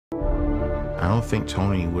I don't think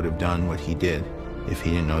Tony would have done what he did if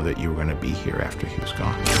he didn't know that you were going to be here after he was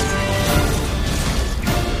gone.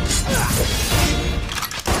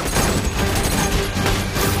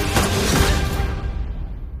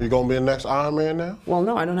 You gonna be the next Iron Man now? Well,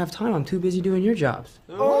 no, I don't have time. I'm too busy doing your jobs.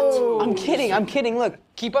 Oh. I'm kidding. Look,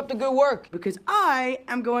 keep up the good work. Because I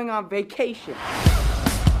am going on vacation.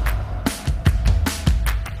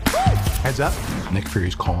 Heads up, Nick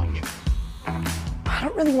Fury's calling you. I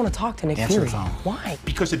don't really want to talk to Nick Answer Fury. the phone. Why?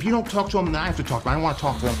 Because if you don't talk to him, then I have to talk to him. I don't want to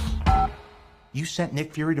talk to him. You sent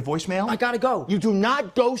Nick Fury to voicemail? I gotta go. You do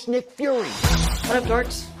not ghost Nick Fury. What up,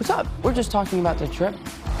 dorks? What's up? We're just talking about the trip.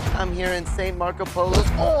 I'm here in St. Marco Polo.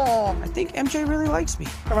 Oh, I think MJ really likes me.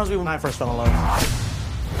 That reminds me when I first fell in love.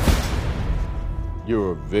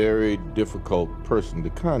 You're a very difficult person to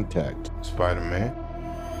contact, Spider-Man.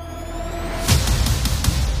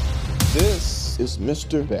 This is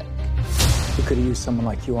Mr. Beck. We could have used someone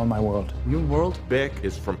like you on my world. Your world? Beck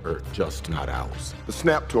is from Earth, just not ours. The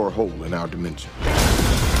snap to our hole in our dimension.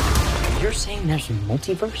 You're saying there's a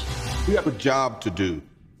multiverse? We have a job to do,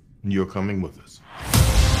 and you're coming with us.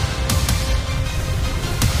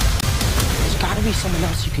 There's gotta be someone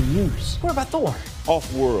else you can use. What about Thor?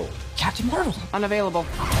 Off-world. Captain Marvel? Unavailable.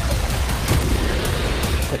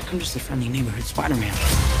 But I'm just a friendly neighborhood Spider-Man.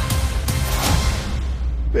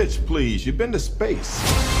 Bitch, please, you've been to space.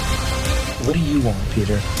 What do you want,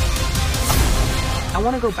 Peter? I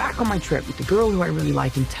want to go back on my trip with the girl who I really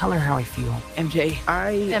like and tell her how I feel. MJ,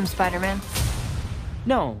 I am Spider-Man.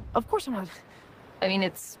 No, of course I'm not. I mean,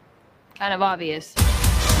 it's kind of obvious.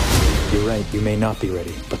 You're right, you may not be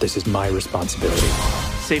ready, but this is my responsibility.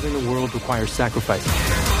 Saving the world requires sacrifice.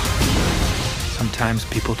 Sometimes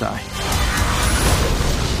people die.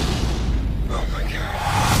 Oh my God.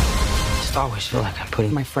 I just always feel like I'm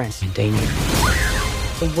putting my friends in danger.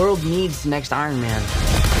 The world needs the next Iron Man.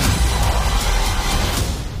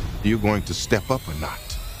 Are you going to step up or not?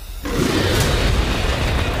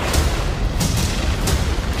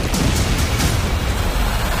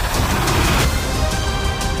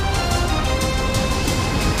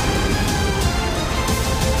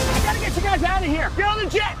 I gotta get you guys out of here. Get on the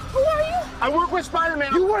jet. Who are you? I work with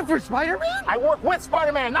Spider-Man. You work for Spider-Man? I work with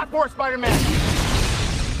Spider-Man, not for Spider-Man.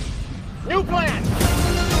 New plan.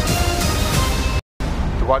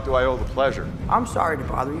 To what do I owe the pleasure? I'm sorry to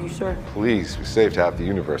bother you, sir. Please, we saved half the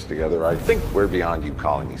universe together. I think we're beyond you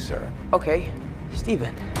calling me sir. Okay,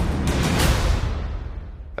 Steven.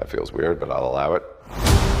 That feels weird, but I'll allow it.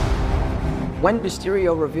 When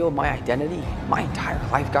Mysterio revealed my identity, my entire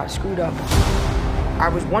life got screwed up. I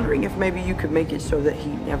was wondering if maybe you could make it so that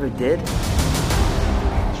he never did.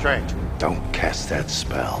 Strange. Don't cast that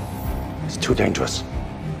spell. It's too dangerous.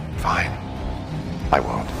 Fine. I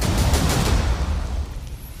won't.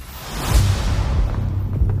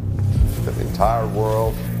 The entire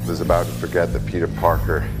world is about to forget that Peter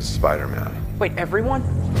Parker is Spider-Man. Wait, everyone?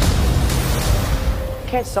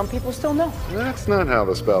 Can't some people still know? That's not how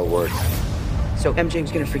the spell works. So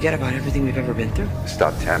MJ's gonna forget about everything we've ever been through?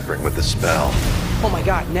 Stop tampering with the spell. Oh my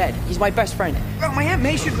God, Ned, he's my best friend. Oh, my Aunt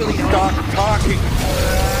May should really know. Stop talking!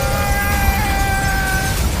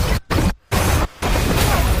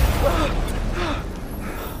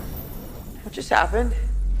 What just happened?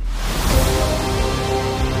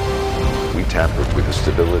 We tampered with the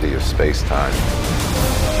stability of space-time.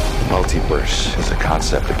 The multiverse is a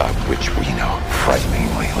concept about which we know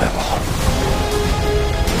frighteningly little.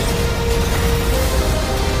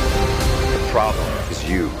 The problem is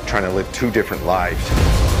you trying to live two different lives.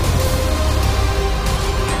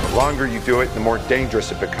 The longer you do it, the more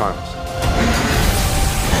dangerous it becomes.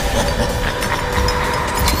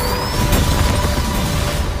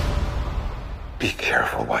 Be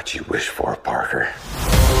careful what you wish for, Parker.